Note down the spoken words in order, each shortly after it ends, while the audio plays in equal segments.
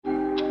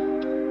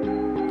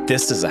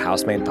This is a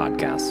Housemaid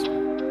podcast.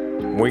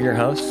 We're your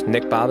hosts,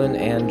 Nick Bobbin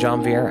and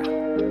John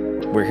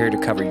Vieira. We're here to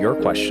cover your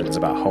questions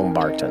about home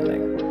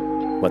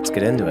bartending. Let's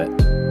get into it.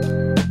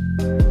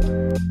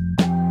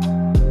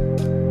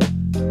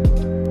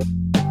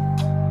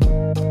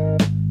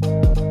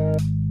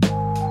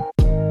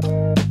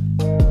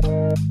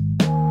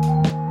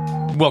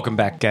 Welcome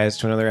back, guys,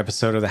 to another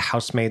episode of the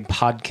Housemaid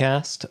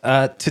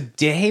podcast.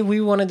 Today,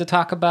 we wanted to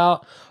talk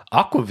about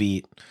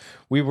Aquavit.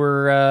 We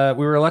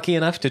were lucky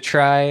enough to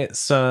try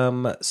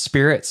some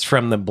spirits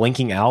from the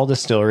Blinking Owl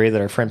distillery that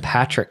our friend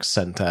Patrick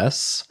sent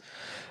us.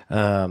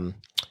 And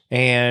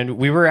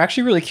we were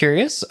actually really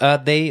curious.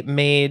 They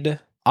made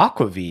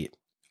Aquavit,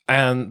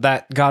 and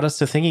that got us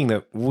to thinking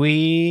that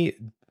we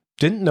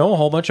didn't know a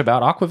whole bunch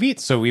about Aquavit,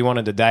 so we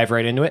wanted to dive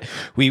right into it.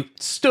 We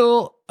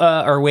still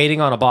are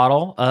waiting on a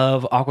bottle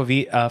of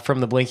Aquavit from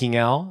the Blinking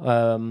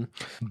Owl,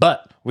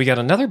 but we got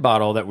another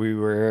bottle that we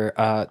were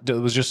that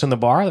was just in the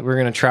bar that we are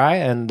going to try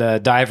and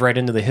dive right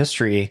into the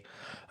history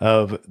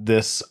of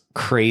this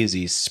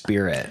crazy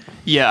spirit.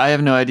 Yeah, I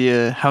have no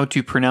idea how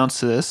to pronounce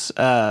this.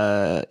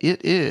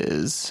 It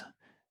is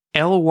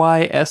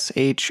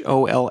Lysholm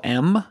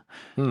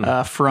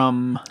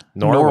from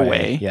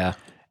Norway. Yeah.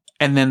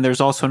 And then there's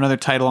also another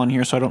title on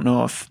here, so I don't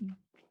know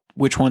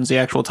which one's the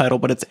actual title,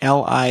 but it's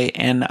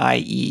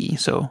Line,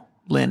 so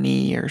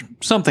Lenny or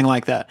something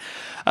like that.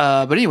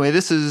 But anyway,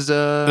 this is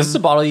a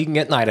bottle you can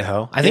get in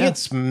Idaho. I think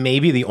it's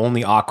maybe the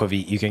only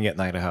Aquavit you can get in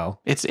Idaho.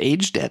 It's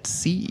aged at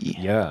sea.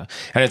 Yeah,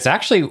 and it's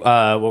actually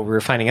what we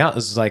were finding out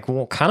is like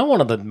kind of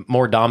one of the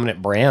more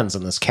dominant brands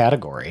in this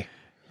category.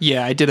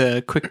 Yeah, I did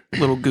a quick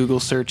little Google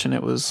search, and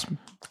it was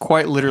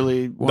quite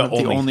literally one of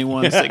the only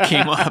ones that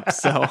came up.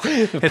 So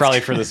probably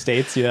for the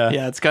States, yeah.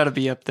 Yeah, it's got to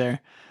be up there.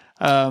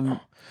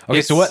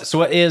 Okay, so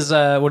what is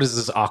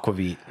this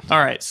Aquavit? All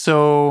right,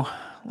 so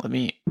let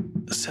me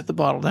set the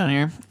bottle down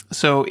here.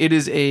 So it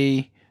is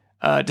a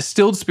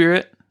distilled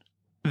spirit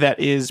that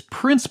is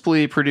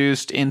principally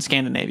produced in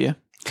Scandinavia.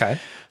 Okay.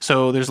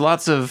 So there's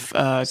lots of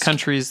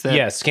countries that...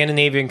 Yeah,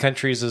 Scandinavian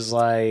countries is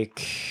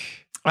like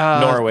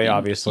Norway,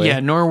 obviously.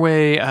 Yeah,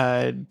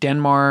 Norway,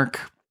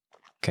 Denmark.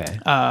 Okay.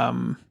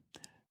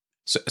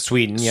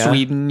 Sweden, yeah.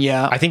 Sweden,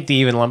 yeah. I think they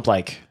even lump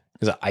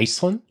is it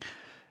Iceland?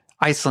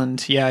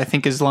 Iceland, yeah, I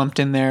think is lumped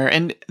in there.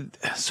 And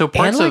so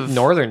parts of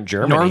northern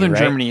Germany, right?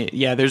 Germany,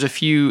 yeah, there's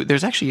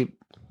actually,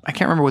 I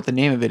can't remember what the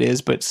name of it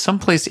is, but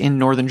someplace in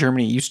northern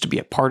Germany used to be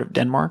a part of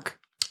Denmark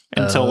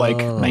until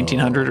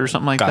 1900 or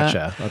something like that.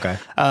 Gotcha,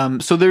 okay.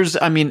 So there's,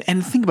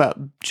 and think about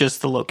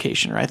just the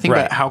location, right? Think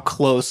about how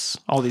close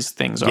all these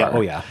things are. Yeah,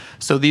 oh yeah.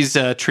 So these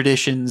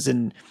traditions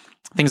and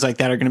things like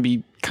that are going to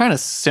be kind of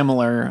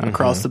similar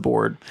across the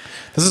board.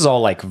 This is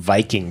all like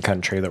Viking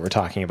country that we're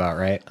talking about,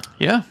 right?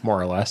 Yeah. More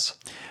or less.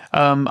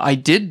 I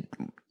did,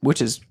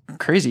 which is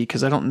crazy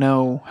because I don't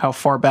know how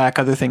far back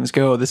other things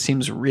go. This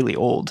seems really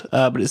old,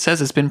 but it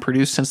says it's been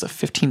produced since the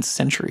 15th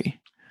century.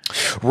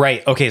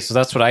 Right. Okay. So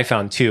that's what I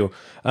found too.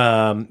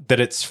 That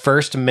its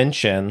first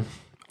mention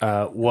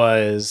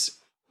was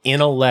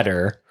in a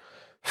letter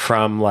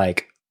from I'm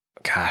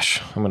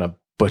going to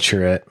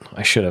butcher it.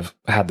 I should have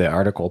had the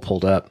article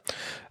pulled up.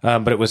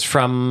 But it was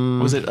from...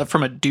 Was it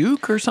from a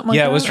duke or something like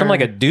that? Yeah, it was from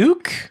a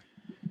duke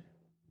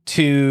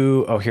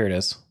to... Oh, here it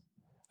is.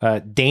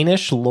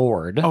 Danish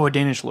lord. Oh, a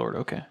Danish lord.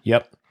 Okay.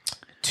 Yep.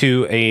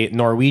 To a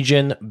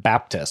Norwegian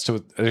Baptist.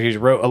 So he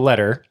wrote a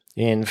letter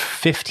in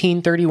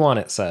 1531,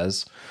 it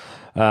says,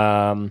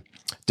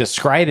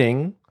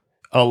 describing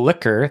a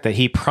liquor that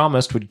he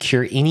promised would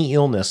cure any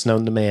illness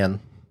known to man,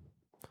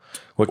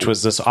 which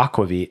was this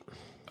Aquavit.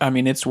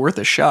 It's worth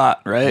a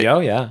shot, right? Oh,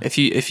 yeah. If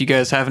you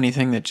guys have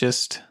anything that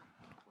just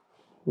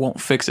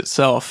won't fix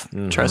itself,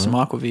 try some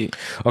Aquavit.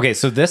 Okay,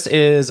 so this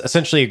is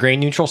essentially a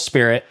grain-neutral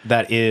spirit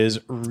that is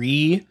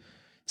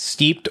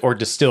re-steeped or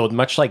distilled,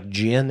 much like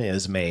gin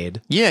is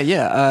made.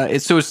 Yeah.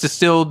 It's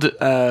distilled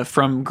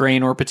from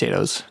grain or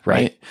potatoes,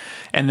 right?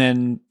 And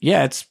then,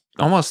 it's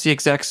almost the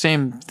exact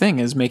same thing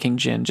as making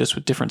gin, just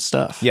with different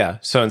stuff. Yeah,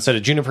 so instead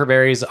of juniper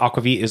berries,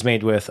 Aquavit is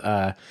made with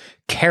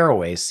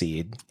caraway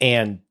seed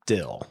and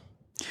dill.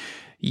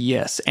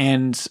 Yes,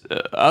 and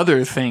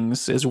other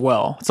things as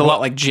well. It's a lot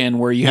like gin,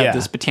 where you have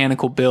this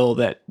botanical bill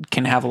that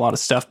can have a lot of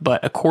stuff,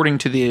 but according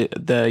to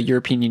the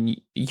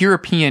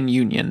European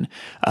Union,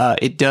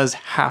 it does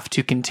have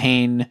to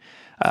contain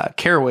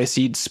caraway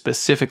seeds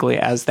specifically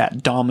as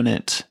that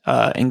dominant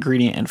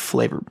ingredient and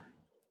flavor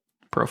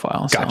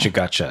profile.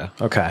 Gotcha.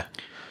 Okay.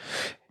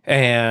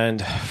 And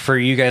for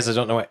you guys that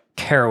don't know what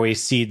caraway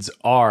seeds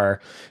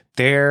are,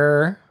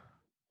 they're...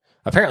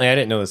 Apparently, I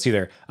didn't know this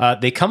either.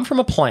 They come from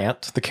a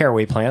plant, the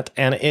caraway plant,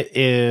 and it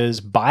is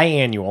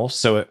biannual,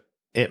 so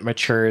it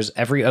matures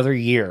every other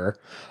year.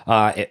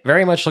 It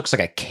very much looks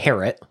like a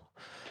carrot,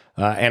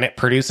 and it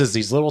produces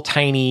these little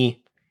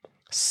tiny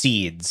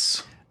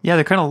seeds. Yeah,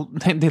 they're kind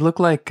of, they look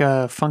like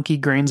funky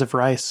grains of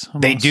rice.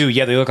 Almost. They do.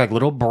 Yeah, they look like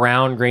little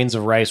brown grains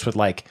of rice with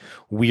like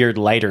weird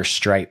lighter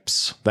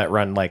stripes that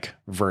run like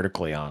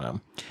vertically on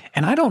them.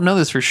 And I don't know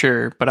this for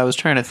sure, but I was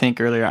trying to think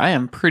earlier. I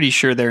am pretty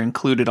sure they're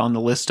included on the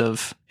list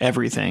of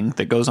everything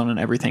that goes on an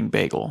everything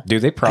bagel.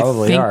 Dude, they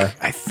probably are.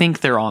 I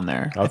think they're on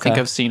there. Okay. I think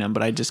I've seen them,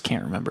 but I just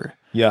can't remember.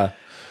 Yeah.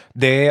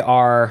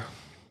 They're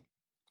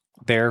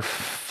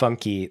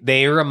funky.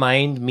 They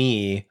remind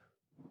me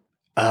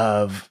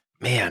of,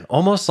 man,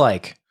 almost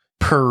like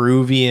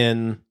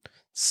Peruvian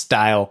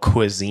style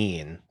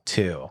cuisine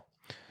too.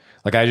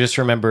 Like I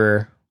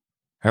remember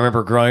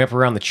growing up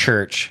around the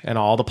church and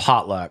all the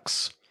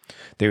potlucks,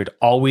 they would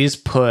always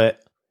put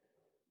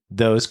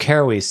those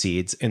caraway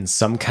seeds in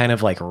some kind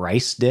of like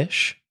rice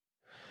dish.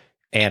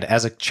 And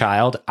as a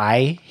child,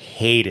 I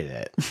hated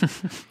it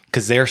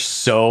because they're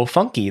so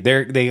funky.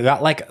 They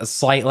got like a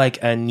slight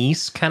like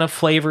anise kind of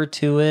flavor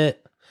to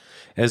it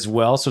as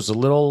well. So it's a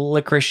little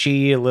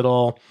licoricey, a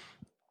little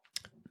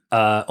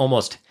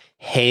almost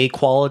hay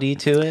quality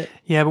to it.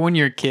 Yeah, but when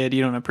you're a kid,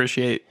 you don't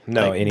appreciate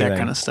that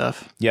kind of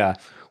stuff. Yeah.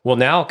 Well,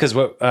 now because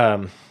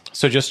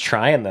so just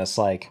trying this,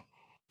 like,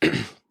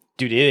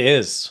 dude, it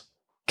is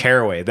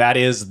caraway. That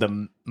is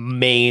the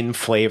main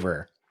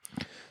flavor.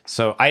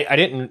 So I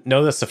didn't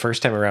know this the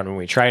first time around when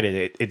we tried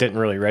it. It didn't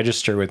really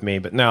register with me,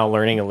 but now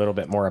learning a little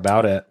bit more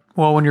about it.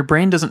 Well, when your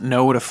brain doesn't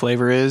know what a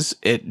flavor is,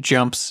 it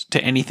jumps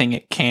to anything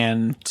it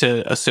can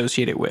to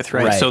associate it with,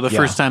 right? So the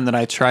first time that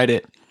I tried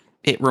it,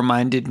 it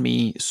reminded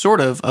me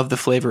sort of the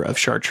flavor of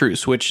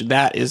chartreuse, which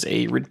that is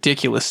a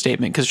ridiculous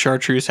statement because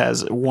chartreuse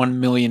has 1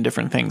 million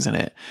different things in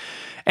it.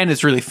 And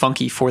it's really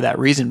funky for that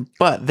reason.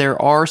 But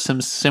there are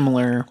some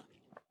similar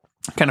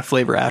kind of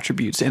flavor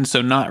attributes. And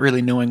so not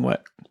really knowing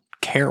what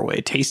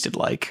caraway tasted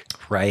like.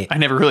 Right. I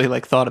never really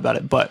like thought about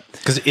it, but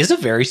because it is a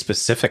very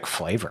specific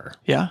flavor.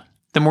 Yeah.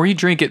 The more you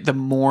drink it, the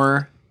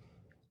more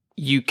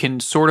you can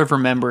sort of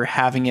remember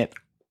having it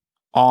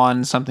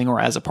on something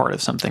or as a part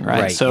of something,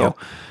 right? So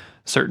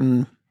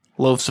certain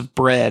loaves of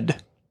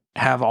bread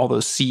have all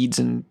those seeds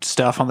and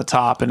stuff on the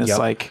top, and it's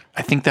like,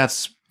 I think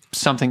that's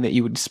something that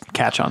you would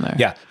catch on there.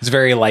 Yeah. It's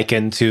very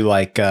likened to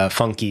like a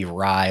funky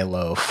rye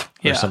loaf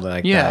or something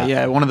like that.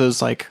 Yeah. One of those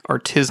like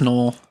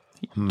artisanal,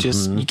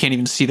 just you can't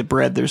even see the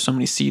bread. There's so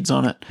many seeds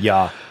on it.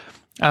 Yeah.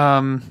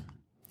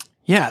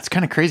 Yeah, it's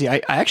kind of crazy.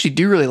 I actually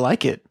do really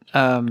like it.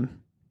 I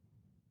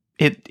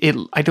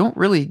don't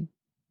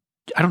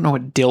know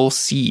what dill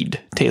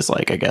seed tastes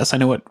like, I guess. I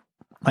know what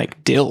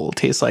like dill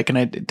tastes like, and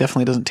it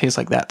definitely doesn't taste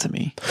like that to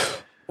me.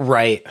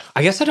 Right.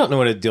 I guess I don't know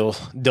what a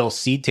dill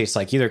seed tastes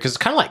like either, because it's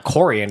kind of like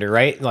coriander,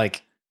 right?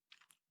 Like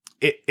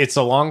it's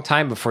a long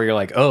time before you're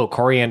like, oh,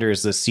 coriander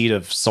is the seed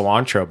of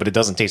cilantro, but it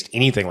doesn't taste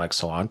anything like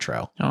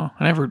cilantro. Oh,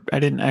 I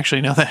didn't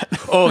actually know that.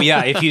 Oh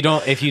yeah, if you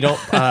don't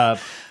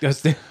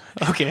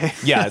okay.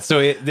 Yeah, so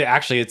it's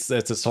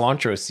a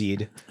cilantro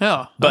seed.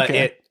 Oh, but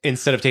okay. it,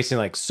 instead of tasting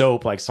like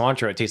soap like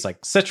cilantro, it tastes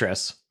like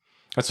citrus.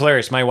 That's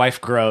hilarious. My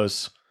wife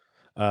grows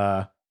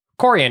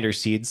coriander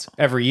seeds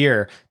every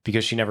year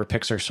because she never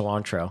picks her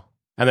cilantro,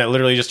 and that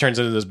literally just turns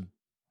into this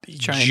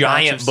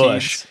giant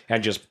bush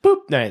and just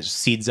boop, then it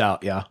seeds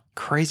out. Yeah,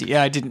 crazy.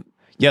 Yeah, I didn't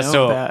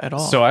know that at all.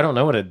 So I don't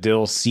know what a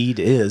dill seed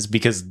is,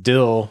 because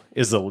dill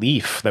is a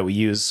leaf that we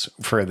use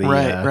for the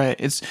right.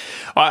 It's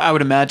I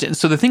would imagine.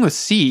 So the thing with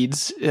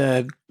seeds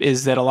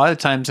is that a lot of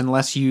times,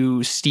 unless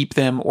you steep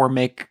them or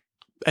make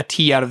a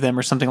tea out of them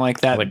or something like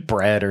that, like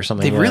bread or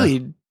something, they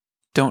really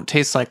don't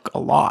taste like a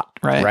lot,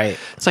 right? Right.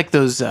 It's like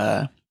those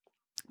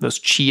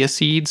chia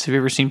seeds. Have you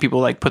ever seen people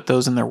like put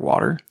those in their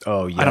water?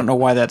 Oh yeah. I don't know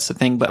why that's the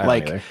thing, but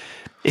like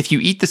if you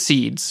eat the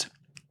seeds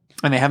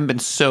and they haven't been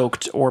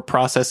soaked or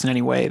processed in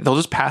any way, they'll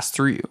just pass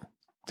through you.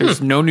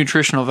 There's no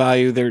nutritional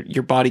value there.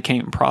 Your body can't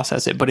even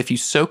process it. But if you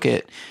soak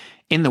it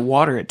in the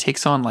water, it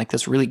takes on like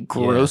this really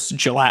gross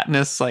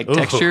gelatinous like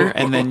texture,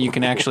 and then you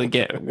can actually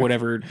get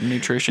whatever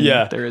nutrition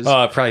there is.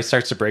 Oh, it probably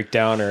starts to break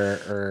down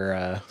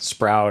or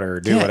sprout or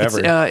do whatever.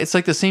 It's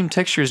like the same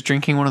texture as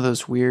drinking one of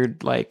those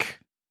weird like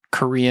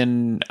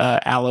Korean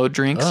aloe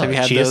drinks. Have you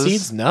had chia those?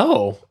 seeds?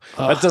 No.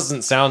 That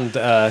doesn't sound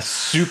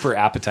super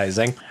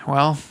appetizing.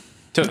 Well,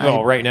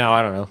 right now,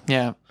 I don't know.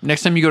 Yeah.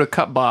 Next time you go to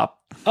Cup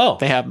Bop,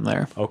 they have them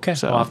there. Okay.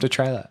 So I'll have to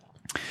try that.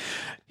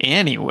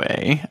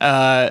 Anyway,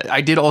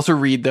 I did also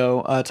read,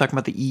 though, talking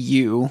about the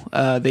EU,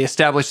 they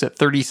established that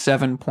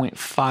 37.5%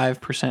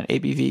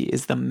 ABV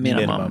is the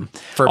minimum.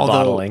 For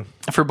bottling.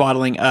 For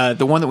bottling.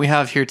 The one that we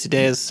have here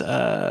today is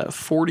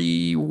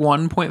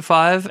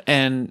 41.5,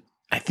 and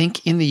I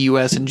think in the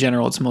US in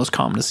general, it's most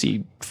common to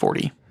see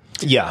 40.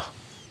 Yeah.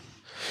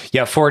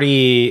 Yeah,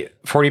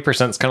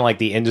 40% is kind of like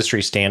the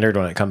industry standard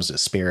when it comes to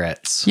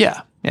spirits.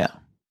 Yeah.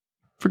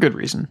 For good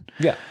reason.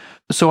 Yeah.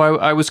 So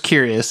I was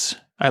curious.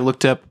 I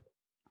looked up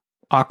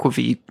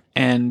aquavit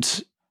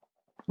and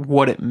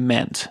what it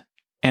meant.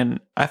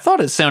 And I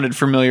thought it sounded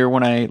familiar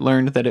when I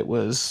learned that it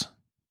was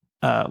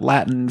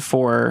Latin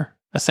for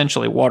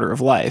essentially water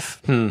of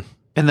life. And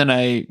then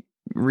I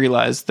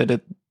realized that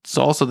it's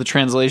also the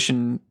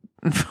translation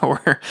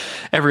or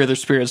every other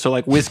spirit. So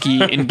like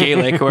whiskey in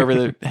Gaelic, however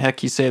the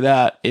heck you say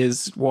that,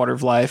 is water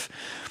of life.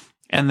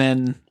 And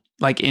then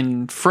like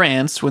in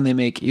France, when they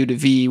make eau de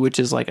vie, which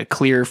is like a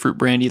clear fruit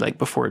brandy, like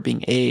before it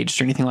being aged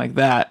or anything like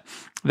that,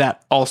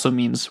 that also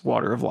means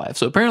water of life.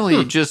 So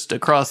apparently just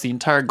across the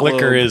entire globe,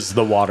 liquor is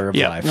the water of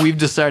life. We've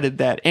decided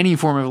that any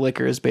form of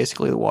liquor is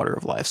basically the water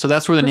of life. So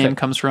that's where the name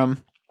comes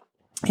from.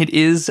 It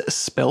is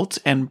spelt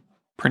and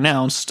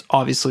pronounced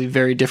obviously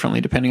very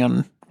differently depending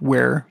on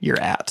where you're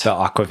at. The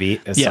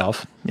aquavit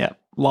itself. Yeah.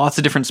 Lots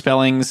of different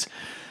spellings.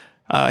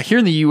 Here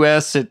in the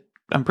US,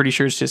 I'm pretty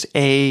sure it's just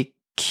AQUAVIT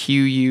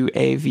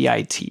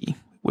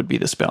would be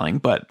the spelling.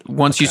 But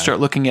once you start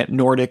looking at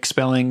Nordic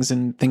spellings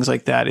and things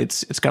like that,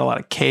 it's got a lot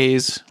of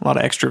K's, a lot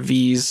of extra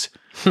V's,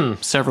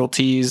 several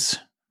T's.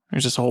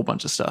 There's just a whole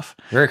bunch of stuff.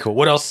 Very cool.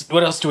 What else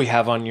do we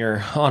have on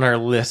our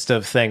list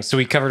of things? So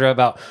we covered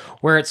about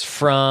where it's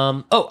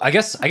from. Oh, I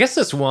guess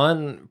this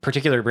one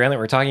particular brand that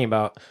we're talking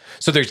about.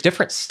 So there's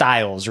different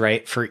styles,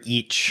 right, for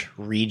each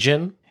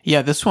region.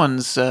 Yeah, this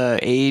one's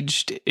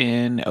aged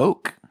in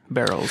oak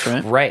barrels,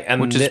 right? Right,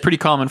 and which is pretty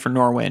common for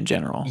Norway in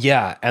general.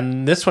 Yeah,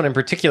 and this one in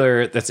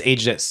particular that's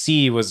aged at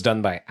sea was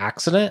done by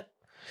accident.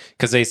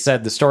 Because they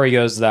said the story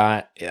goes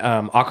that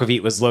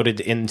aquavit was loaded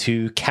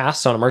into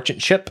casks on a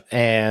merchant ship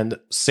and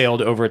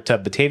sailed over to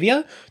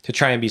Batavia to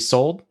try and be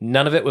sold.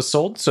 None of it was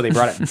sold, so they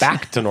brought it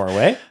back to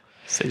Norway.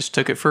 So they just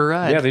took it for a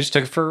ride. Yeah, they just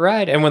took it for a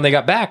ride. And when they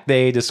got back,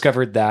 they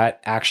discovered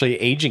that actually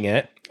aging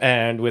it,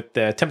 and with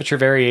the temperature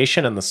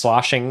variation and the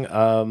sloshing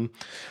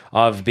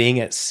of being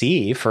at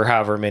sea for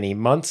however many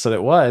months that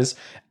it was,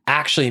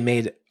 actually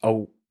made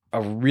a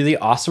really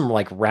awesome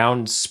like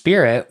round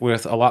spirit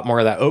with a lot more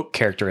of that oak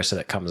characteristic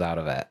that comes out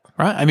of it.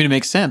 Right. I mean, it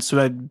makes sense.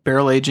 So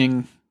barrel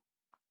aging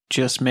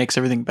just makes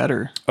everything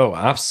better. Oh,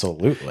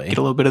 absolutely. Get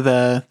a little bit of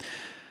the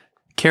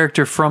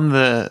character from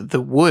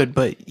the wood,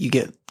 but you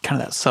get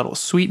kind of that subtle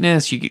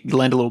sweetness. You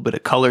lend a little bit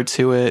of color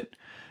to it.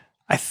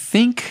 I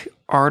think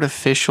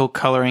artificial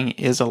coloring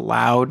is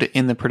allowed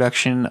in the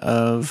production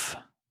of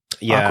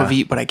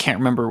aquavit, but I can't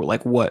remember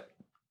like what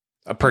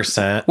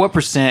percent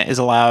is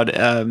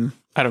allowed.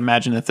 I'd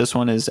imagine if this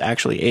one is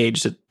actually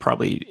aged, it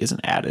probably isn't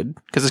added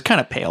because it's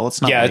kind of pale.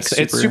 It's not. Yeah, like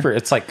it's super.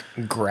 It's like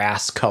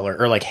grass color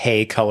or like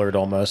hay colored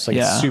almost. Like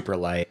it's super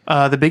light.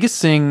 The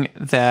biggest thing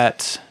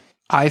that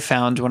I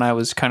found when I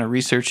was kind of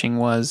researching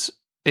was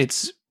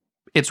it's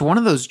one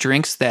of those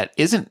drinks that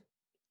isn't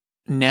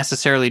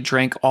necessarily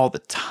drank all the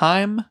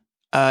time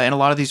in a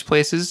lot of these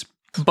places,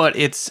 but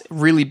it's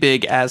really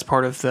big as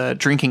part of the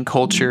drinking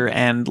culture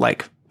and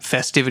like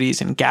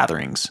festivities and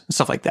gatherings and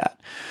stuff like that.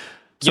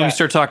 So when we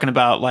start talking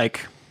about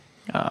like,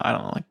 I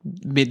don't know, like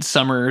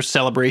midsummer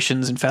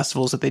celebrations and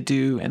festivals that they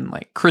do and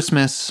like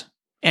Christmas,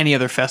 any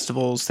other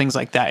festivals, things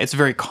like that, it's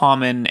very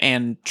common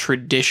and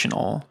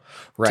traditional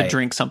to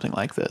drink something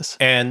like this.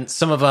 And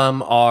some of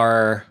them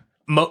are,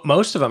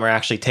 most of them are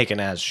actually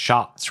taken as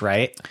shots,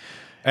 right?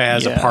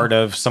 As a part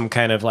of some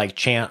kind of like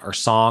chant or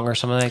song or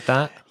something like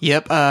that.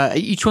 Yep.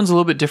 Each one's a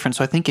little bit different.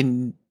 So I think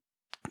it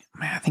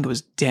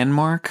was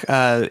Denmark.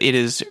 It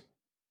is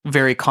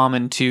very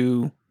common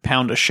to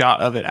pound a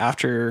shot of it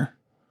after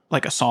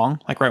like a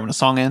song, like right when a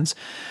song ends.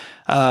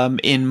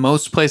 In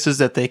most places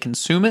that they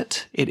consume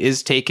it, it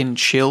is taken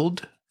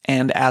chilled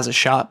and as a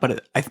shot,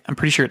 but I'm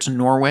pretty sure it's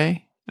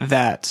Norway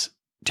that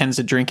tends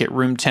to drink it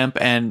room temp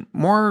and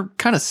more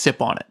kind of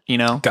sip on it,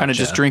 kind of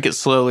just drink it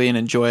slowly and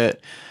enjoy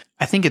it.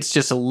 I think it's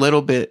just a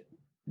little bit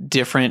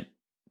different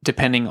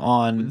depending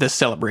on the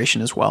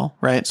celebration as well,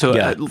 right?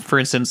 So for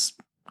instance,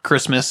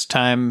 Christmas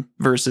time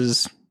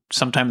versus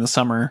sometime in the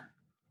summer,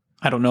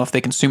 I don't know if they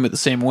consume it the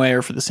same way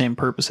or for the same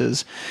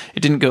purposes.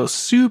 It didn't go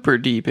super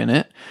deep in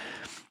it,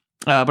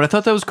 but I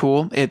thought that was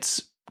cool.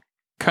 It's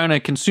kind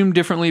of consumed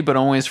differently, but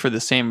always for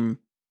the same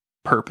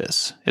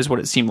purpose is what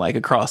it seemed like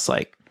across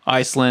like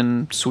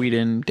Iceland,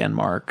 Sweden,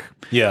 Denmark,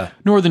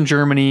 Northern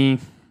Germany,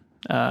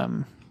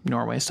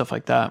 Norway, stuff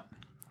like that.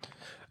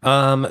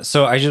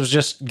 So I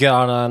just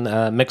got on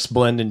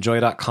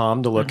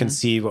mixblendenjoy.com to look and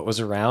see what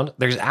was around.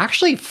 There's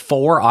actually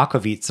 4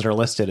 aquavits that are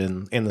listed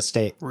in the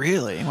state.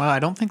 Really? Well, I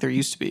don't think there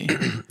used to be.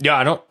 Yeah,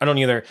 I don't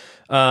either.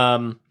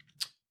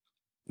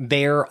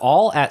 They're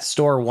all at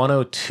store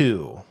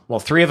 102. Well,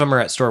 3 of them are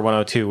at store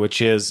 102,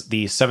 which is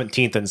the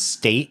 17th and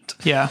State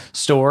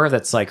store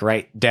that's like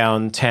right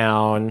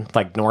downtown,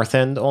 like North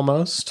End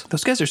almost.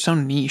 Those guys are so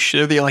niche.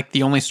 They're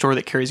the only store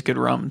that carries good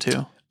rum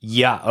too.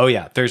 Yeah. Oh,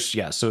 yeah.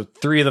 So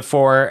 3 of the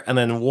 4, and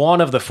then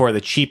one of the 4, the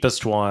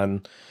cheapest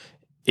one,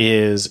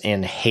 is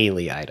in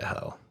Haley,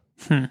 Idaho.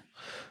 But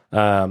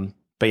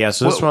yeah,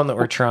 so this one that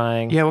we're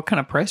trying. Yeah, what kind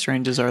of price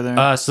ranges are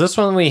there? So this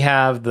one we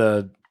have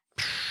the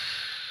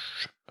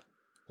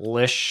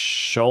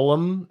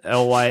Lysholm,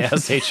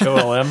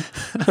 Lysholm.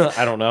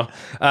 I don't know.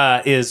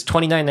 Is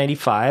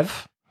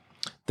 $29.95.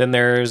 Then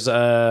there's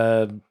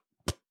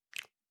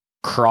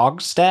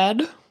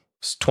Krogstad,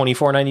 it's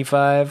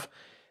 $24.95.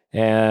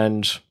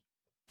 And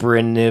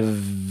Brennivin,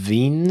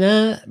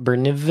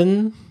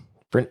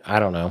 I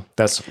don't know.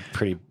 That's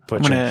pretty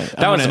butcher. That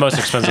I'm one's the gonna- most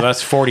expensive.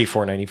 That's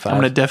 $44.95. I'm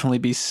going to definitely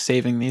be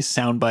saving these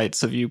sound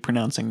bites of you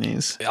pronouncing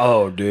these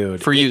Oh,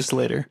 dude. for use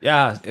later.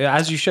 Yeah,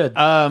 as you should.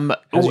 As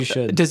you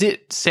should. Does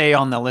it say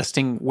on the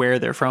listing where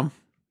they're from?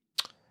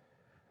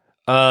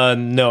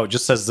 No, it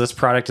just says this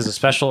product is a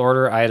special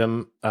order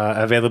item.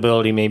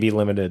 Availability may be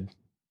limited.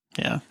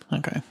 Yeah.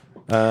 Okay.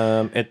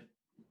 It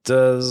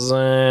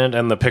doesn't,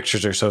 and the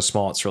pictures are so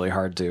small, it's really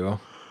hard to.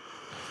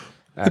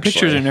 The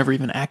pictures are never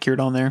even accurate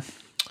on there.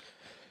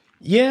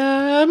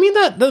 Yeah, I mean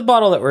that the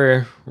bottle that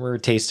we're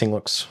tasting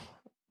looks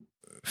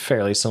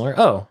fairly similar.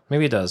 Oh,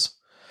 maybe it does.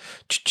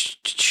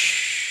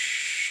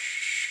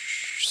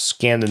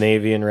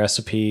 Scandinavian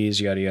recipes,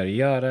 yada yada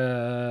yada.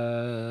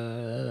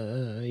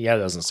 Yeah, it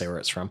doesn't say where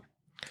it's from.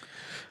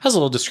 Has a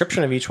little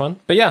description of each one,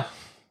 but yeah.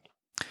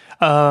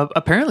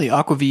 Apparently,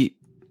 Aquavit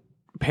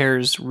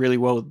pairs really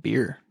well with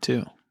beer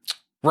too.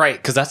 Right,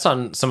 because that's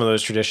on some of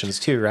those traditions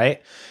too,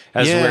 right?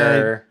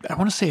 I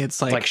want to say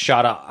it's like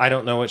shot up. I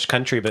don't know which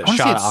country, but I wanna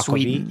say shot it's aquavit,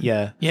 Sweden.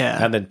 yeah,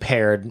 Yeah. and then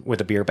paired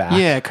with a beer back.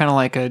 Yeah, kind of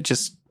like a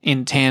just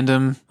in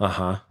tandem.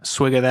 A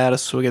swig of that, a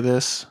swig of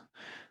this.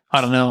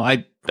 I don't know.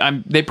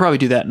 They probably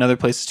do that in other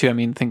places too. I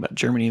mean, think about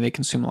Germany; they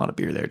consume a lot of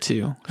beer there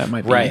too. That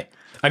might be right.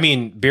 I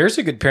mean, beer's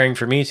a good pairing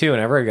for me too.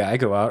 Whenever I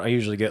go out, I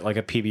usually get like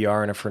a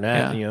PBR and a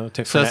Fernet. Yeah.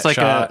 Take So Fernet it's like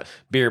shot,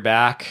 beer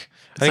back.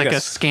 It's like a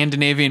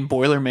Scandinavian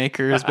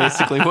Boilermaker is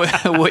basically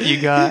what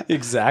you got.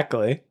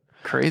 Exactly.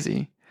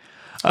 Crazy.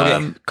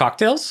 Okay.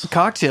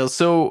 Cocktails.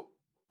 So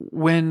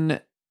when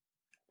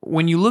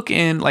you look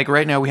in, like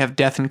right now we have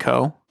Death &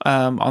 Co.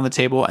 On the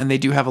table, and they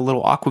do have a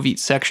little Aquavit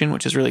section,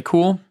 which is really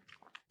cool.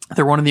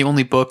 They're one of the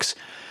only books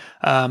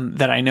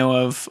that I know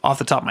of off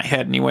the top of my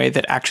head anyway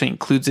that actually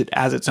includes it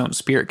as its own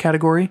spirit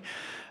category.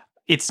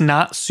 It's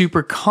not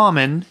super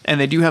common,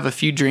 and they do have a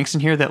few drinks in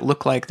here that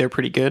look like they're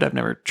pretty good. I've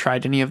never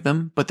tried any of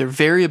them, but they're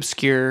very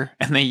obscure,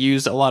 and they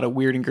use a lot of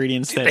weird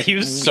ingredients that They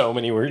use so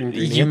many weird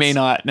ingredients. you may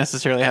not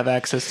necessarily have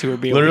access to or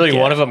be able Literally, to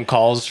get. one of them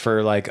calls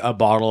for like a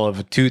bottle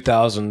of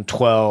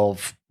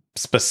 2012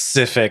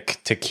 specific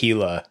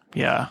tequila.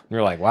 Yeah.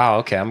 You're like, wow,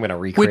 okay, I'm going to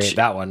recreate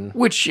that one.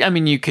 Which, I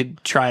mean, you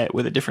could try it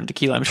with a different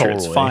tequila. I'm sure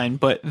it's Totally. fine,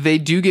 but they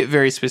do get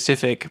very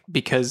specific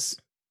because,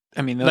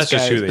 I mean, those That's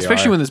just guys, who they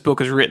especially are. when this book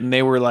was written,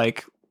 they were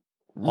like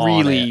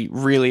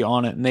really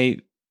on it. And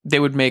they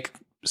would make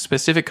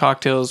specific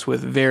cocktails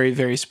with very,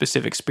 very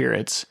specific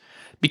spirits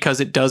because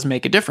it does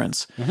make a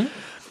difference.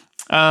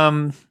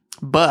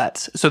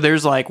 But so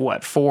there's like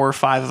 4 or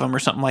 5 of them or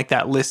something like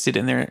that listed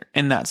in there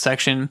in that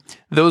section.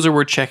 Those are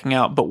worth checking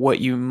out. But what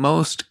you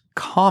most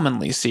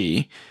commonly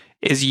see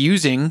is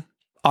using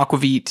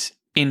Aquavit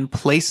in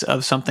place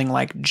of something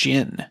like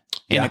gin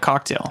in a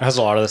cocktail. It has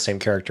a lot of the same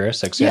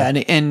characteristics. Yeah,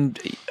 and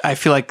I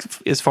feel like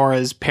as far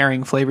as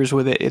pairing flavors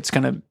with it, it's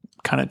going to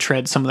kind of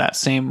tread some of that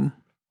same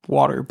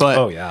water. But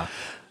Oh, yeah.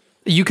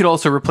 you could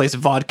also replace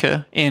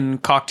vodka in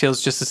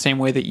cocktails just the same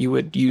way that you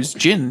would use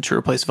gin to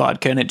replace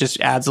vodka, and it just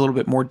adds a little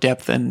bit more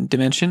depth and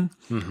dimension.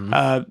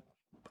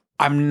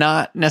 I'm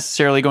not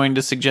necessarily going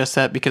to suggest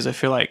that because I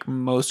feel like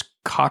most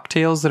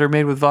cocktails that are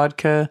made with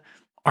vodka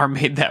are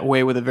made that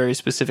way with a very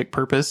specific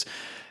purpose.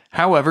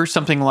 However,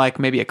 something like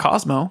maybe a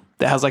Cosmo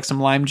that has like some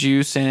lime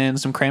juice and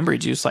some cranberry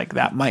juice, like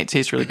that might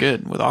taste really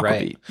good with Aquavit.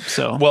 Right.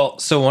 So,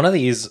 So one of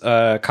these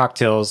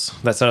cocktails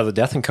that's out of the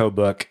Death & Co.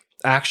 book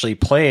actually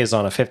plays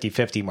on a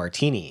 50-50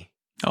 martini.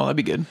 oh, that'd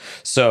be good.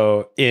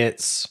 So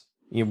it's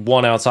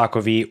 1 ounce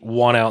Aquavit,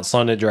 1 ounce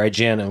London Dry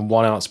Gin, and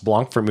 1 ounce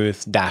Blanc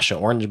Vermouth dash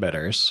of orange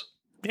bitters.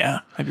 Yeah,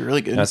 that'd be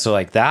really good. So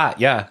like that,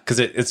 yeah, because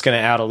it's going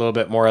to add a little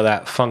bit more of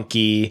that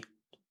funky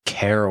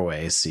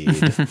caraway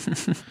seed.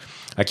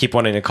 I keep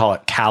wanting to call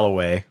it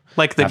Callaway.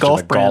 Like the after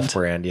golf brand. Golf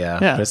brand, yeah.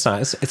 Yeah. But it's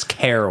not. It's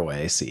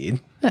caraway seed.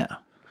 Yeah.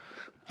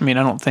 I mean,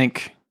 I don't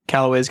think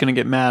Callaway is going to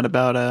get mad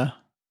about a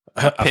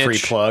free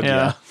pitch. plug,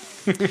 yeah.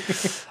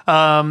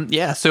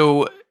 Yeah.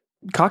 So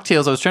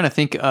cocktails, I was trying to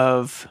think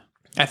of,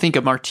 I think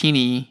a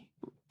martini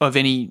of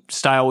any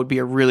style would be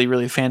a really,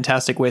 really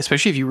fantastic way,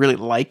 especially if you really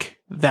like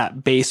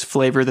that base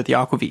flavor that the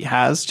Aquavit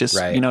has. Just,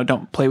 Right.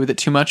 Don't play with it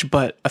too much,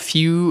 but a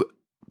few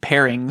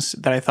pairings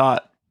that I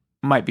thought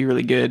might be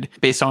really good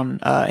based on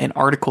an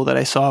article that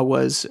I saw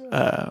was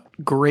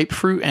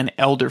grapefruit and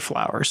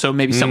elderflower. So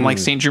maybe something like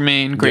Saint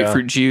Germain,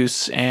 grapefruit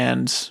juice,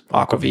 and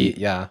Aquavit.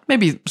 Yeah.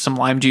 Maybe some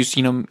lime juice.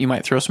 You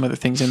might throw some other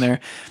things in there,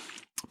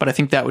 but I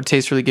think that would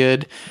taste really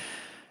good.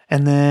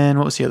 And then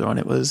what was the other one?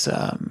 It was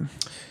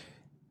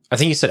I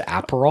think you said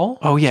Aperol.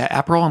 oh yeah,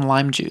 Aperol and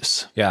lime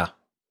juice, Yeah.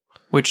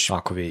 which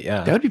Aquavit,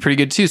 yeah. that would be pretty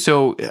good too.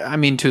 So I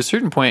mean, to a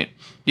certain point,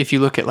 if you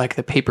look at like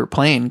the paper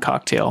plane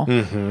cocktail,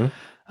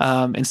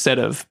 instead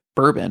of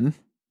bourbon,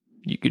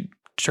 you could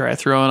try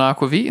throwing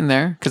Aquavit in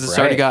there because it's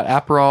already got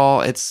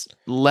Aperol. It's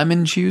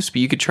lemon juice, but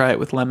you could try it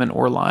with lemon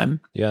or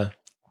lime. Yeah.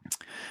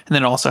 And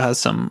then it also has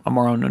some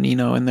Amaro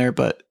Nonino in there,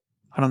 but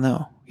I don't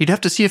know. You'd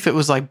have to see if it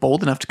was like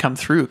bold enough to come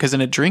through, because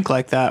in a drink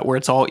like that where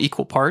it's all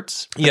equal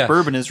parts, the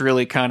bourbon is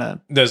really kind of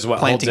That's what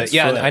holds planting it. its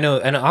Yeah, foot. I know.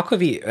 And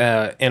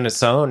Aquavit in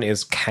its own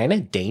is kind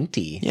of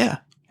dainty. Yeah.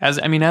 As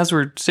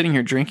we're sitting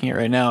here drinking it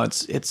right now,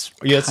 it's it's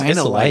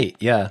kinda light.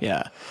 Yeah.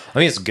 Yeah. I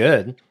mean, it's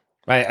good.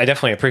 I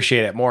definitely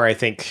appreciate it more, I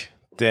think,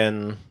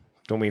 than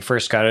when we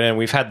first got it in.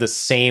 We've had the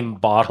same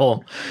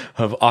bottle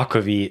of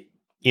Aquavit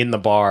in the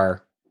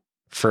bar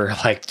for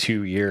like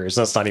 2 years.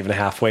 That's not even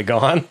halfway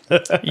gone.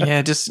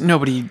 Yeah, just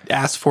nobody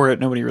asked for it.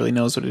 Nobody really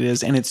knows what it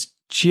is. And it's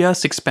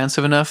just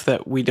expensive enough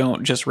that we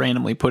don't just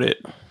randomly put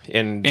it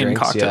in drinks,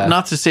 cocktail. yeah.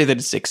 Not to say that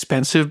it's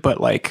expensive,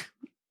 but like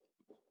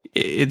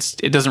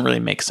it doesn't really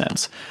make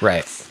sense.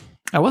 Right.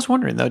 I was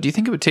wondering though, do you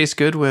think it would taste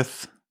good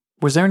with,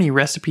 was there any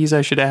recipes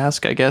I should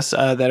ask, I guess,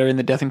 that are in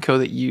the Death & Co.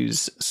 that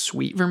use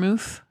sweet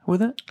vermouth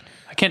with it?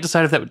 I can't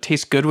decide if that would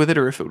taste good with it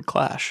or if it would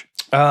clash.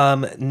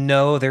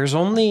 No, there's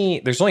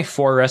only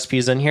 4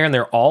 recipes in here and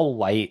they're all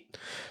light.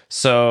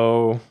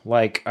 So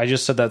like I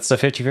just said, that's the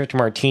 50-50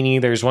 martini.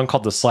 There's one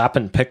called the Slap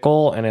and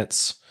Pickle, and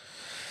it's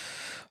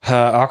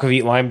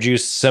aquavit, lime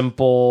juice,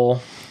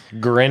 simple,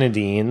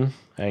 grenadine,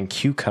 and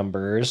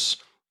cucumbers.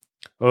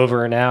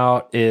 Over and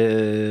out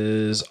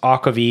is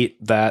aquavit,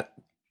 that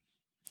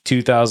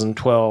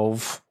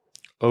 2012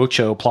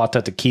 Ocho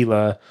Plata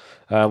tequila,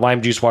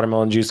 lime juice,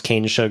 watermelon juice,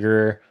 cane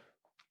sugar,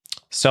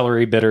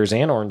 celery bitters,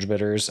 and orange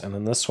bitters. And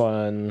then this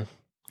one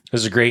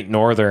is a Great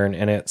Northern,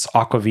 and it's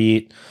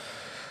aquavit,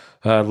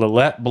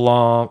 Lillet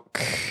Blanc,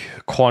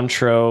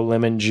 Cointreau,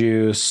 lemon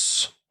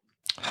juice,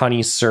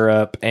 honey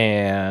syrup,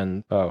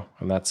 and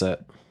that's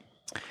it.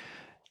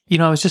 You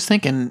know, I was just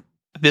thinking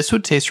this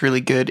would taste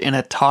really good in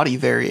a toddy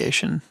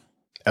variation.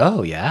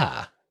 Oh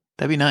yeah,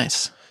 that'd be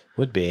nice.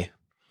 Would be.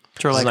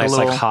 Throw like nice, a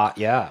little like hot,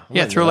 yeah.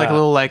 Yeah, throw like a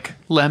little like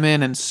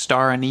lemon and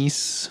star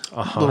anise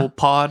little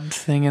pod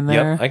thing in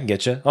there. Yep, I can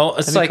get you. Oh,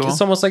 it's like cool.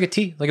 It's almost like a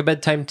tea, like a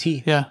bedtime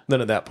tea. Yeah.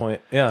 Then at that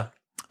point, yeah.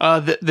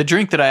 The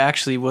drink that I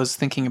actually was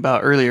thinking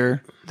about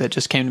earlier that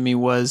just came to me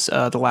was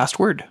The Last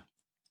Word.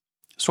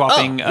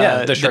 Swapping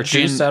the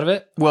chartreuse gin, out of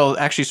it. Well,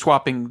 actually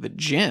swapping the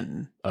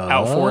gin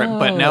out for it.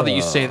 But now that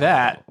you say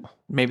that,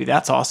 maybe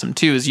that's awesome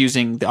too, is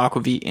using the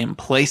aquavit in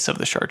place of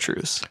the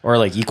chartreuse. Or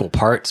like equal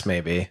parts,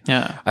 maybe.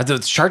 Yeah.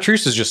 The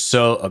chartreuse is just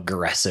so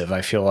aggressive,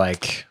 I feel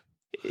like.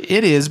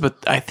 It is, but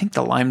I think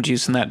the lime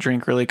juice in that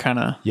drink really kind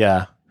of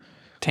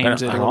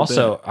tames it a little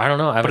bit. I don't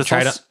know. I haven't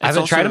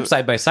tried them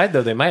side by side,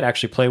 though. They might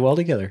actually play well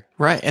together.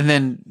 Right. And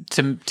then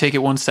to take it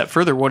one step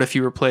further, what if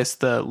you replace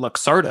the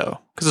Luxardo?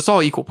 Because it's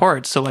all equal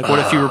parts. So like, what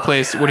if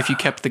you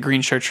kept the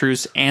green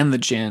chartreuse and the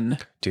gin,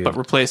 but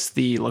replace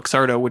the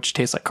Luxardo, which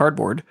tastes like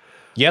cardboard?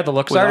 Yeah, the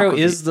Luxardo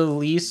is the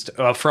least,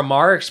 from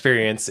our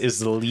experience, is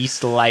the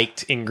least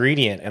liked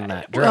ingredient in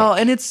that drink. Well,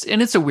 and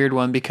it's a weird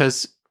one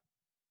because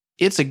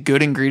it's a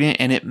good ingredient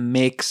and it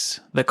makes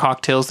the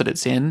cocktails that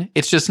it's in.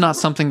 It's just not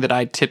something that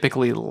I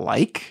typically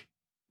like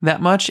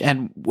that much.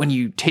 And when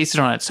you taste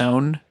it on its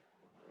own,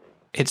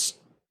 it's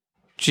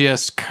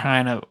just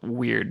kind of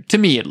weird, to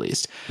me at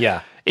least.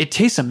 Yeah. It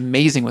tastes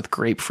amazing with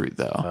grapefruit,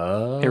 though.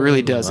 Oh, it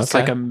really does. Okay. It's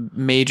like a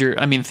major,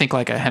 think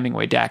like a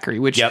Hemingway daiquiri,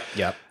 which...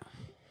 Yep.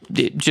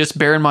 Just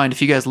bear in mind,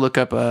 if you guys look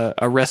up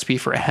a recipe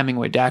for a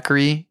Hemingway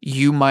daiquiri,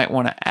 you might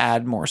want to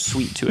add more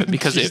sweet to it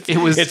because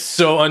it's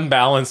so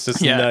unbalanced.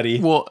 It's nutty.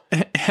 Well,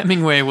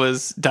 Hemingway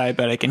was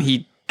diabetic and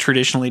he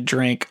traditionally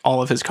drank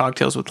all of his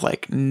cocktails with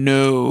like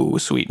no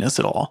sweetness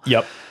at all.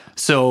 Yep.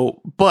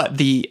 So, but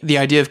the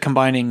idea of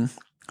combining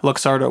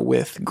Luxardo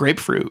with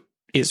grapefruit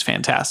is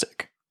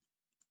fantastic.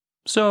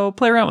 So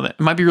play around with it.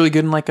 It might be really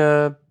good in like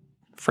a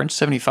French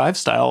 75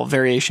 style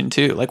variation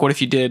too. Like what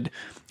if you did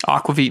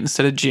aquavit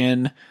instead of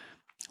gin,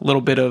 a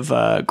little bit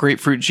of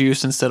grapefruit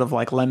juice instead of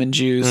like lemon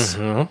juice,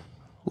 a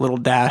little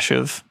dash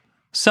of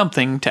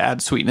something to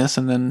add sweetness,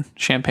 and then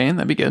champagne.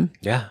 That'd be good.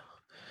 Yeah.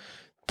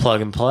 Plug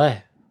and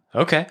play.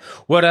 Okay.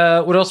 What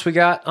else we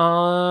got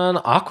on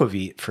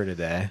aquavit for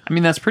today?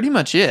 That's pretty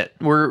much it.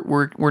 We're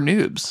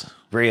noobs.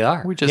 We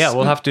are.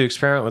 We'll have to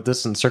experiment with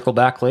this and circle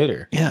back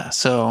later. Yeah.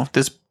 So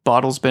this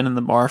bottle's been in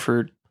the bar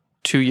for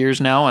 2 years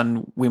now,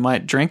 and we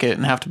might drink it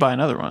and have to buy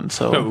another one.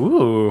 So,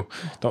 ooh,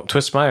 don't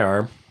twist my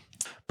arm.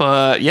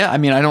 But yeah, I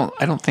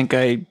don't think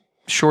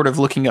short of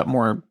looking up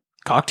more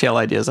cocktail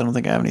ideas, I don't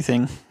think I have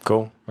anything.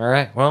 Cool. All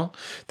right. Well,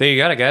 there you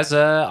got it, guys.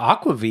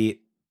 Aquavit.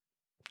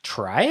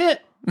 Try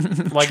it.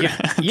 Like,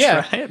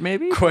 try it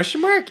maybe?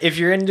 Question mark. If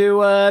you're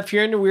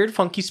into weird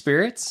funky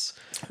spirits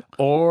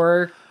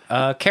or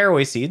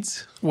caraway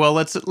seeds. Well,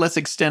 let's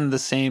extend the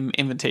same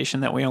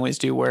invitation that we always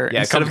do, where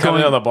instead of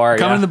coming to the bar,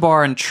 come in the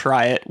bar and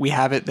try it. We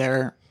have it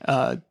there.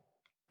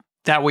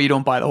 That way you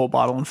don't buy the whole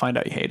bottle and find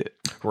out you hate it.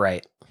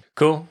 Right.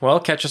 Cool. Well,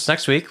 catch us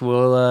next week.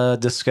 We'll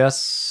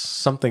discuss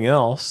something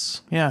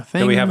else. Yeah,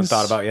 that we haven't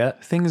thought about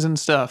yet. Things and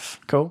stuff.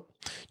 Cool.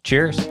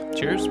 Cheers.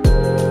 Cheers.